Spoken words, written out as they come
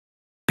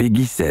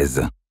Peggy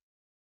 16.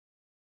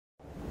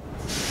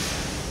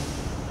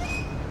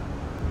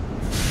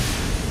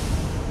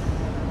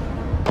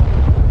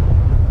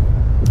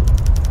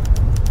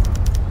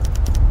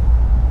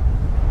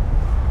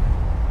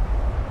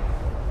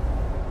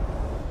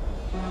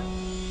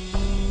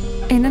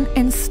 In an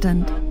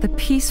instant, the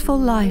peaceful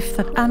life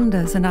that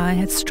Anders and I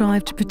had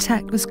strived to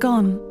protect was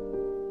gone.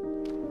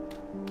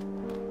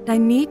 I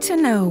need to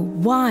know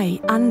why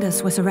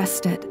Anders was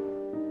arrested.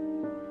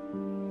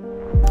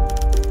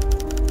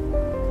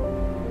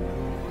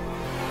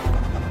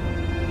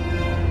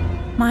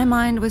 My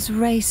mind was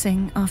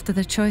racing after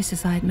the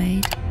choices I'd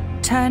made,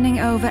 turning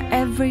over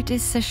every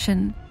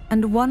decision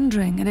and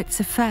wondering at its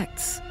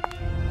effects.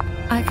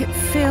 I could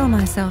feel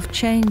myself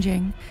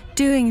changing,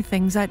 doing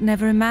things I'd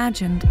never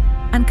imagined,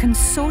 and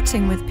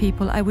consorting with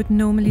people I would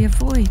normally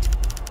avoid.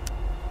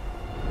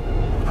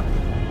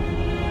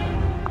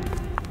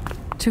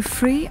 To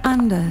free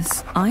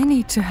Anders, I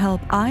need to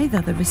help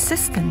either the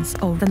resistance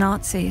or the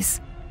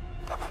Nazis.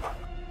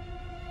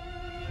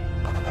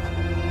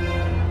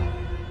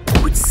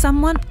 Would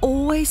someone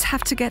always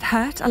have to get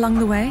hurt along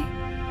the way?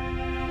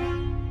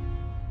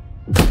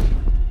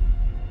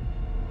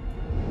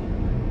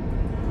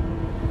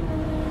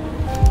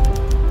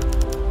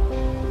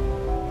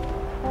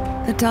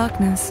 The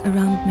darkness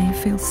around me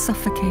feels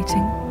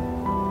suffocating.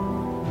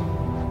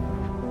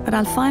 But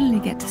I'll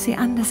finally get to see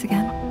Anders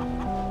again.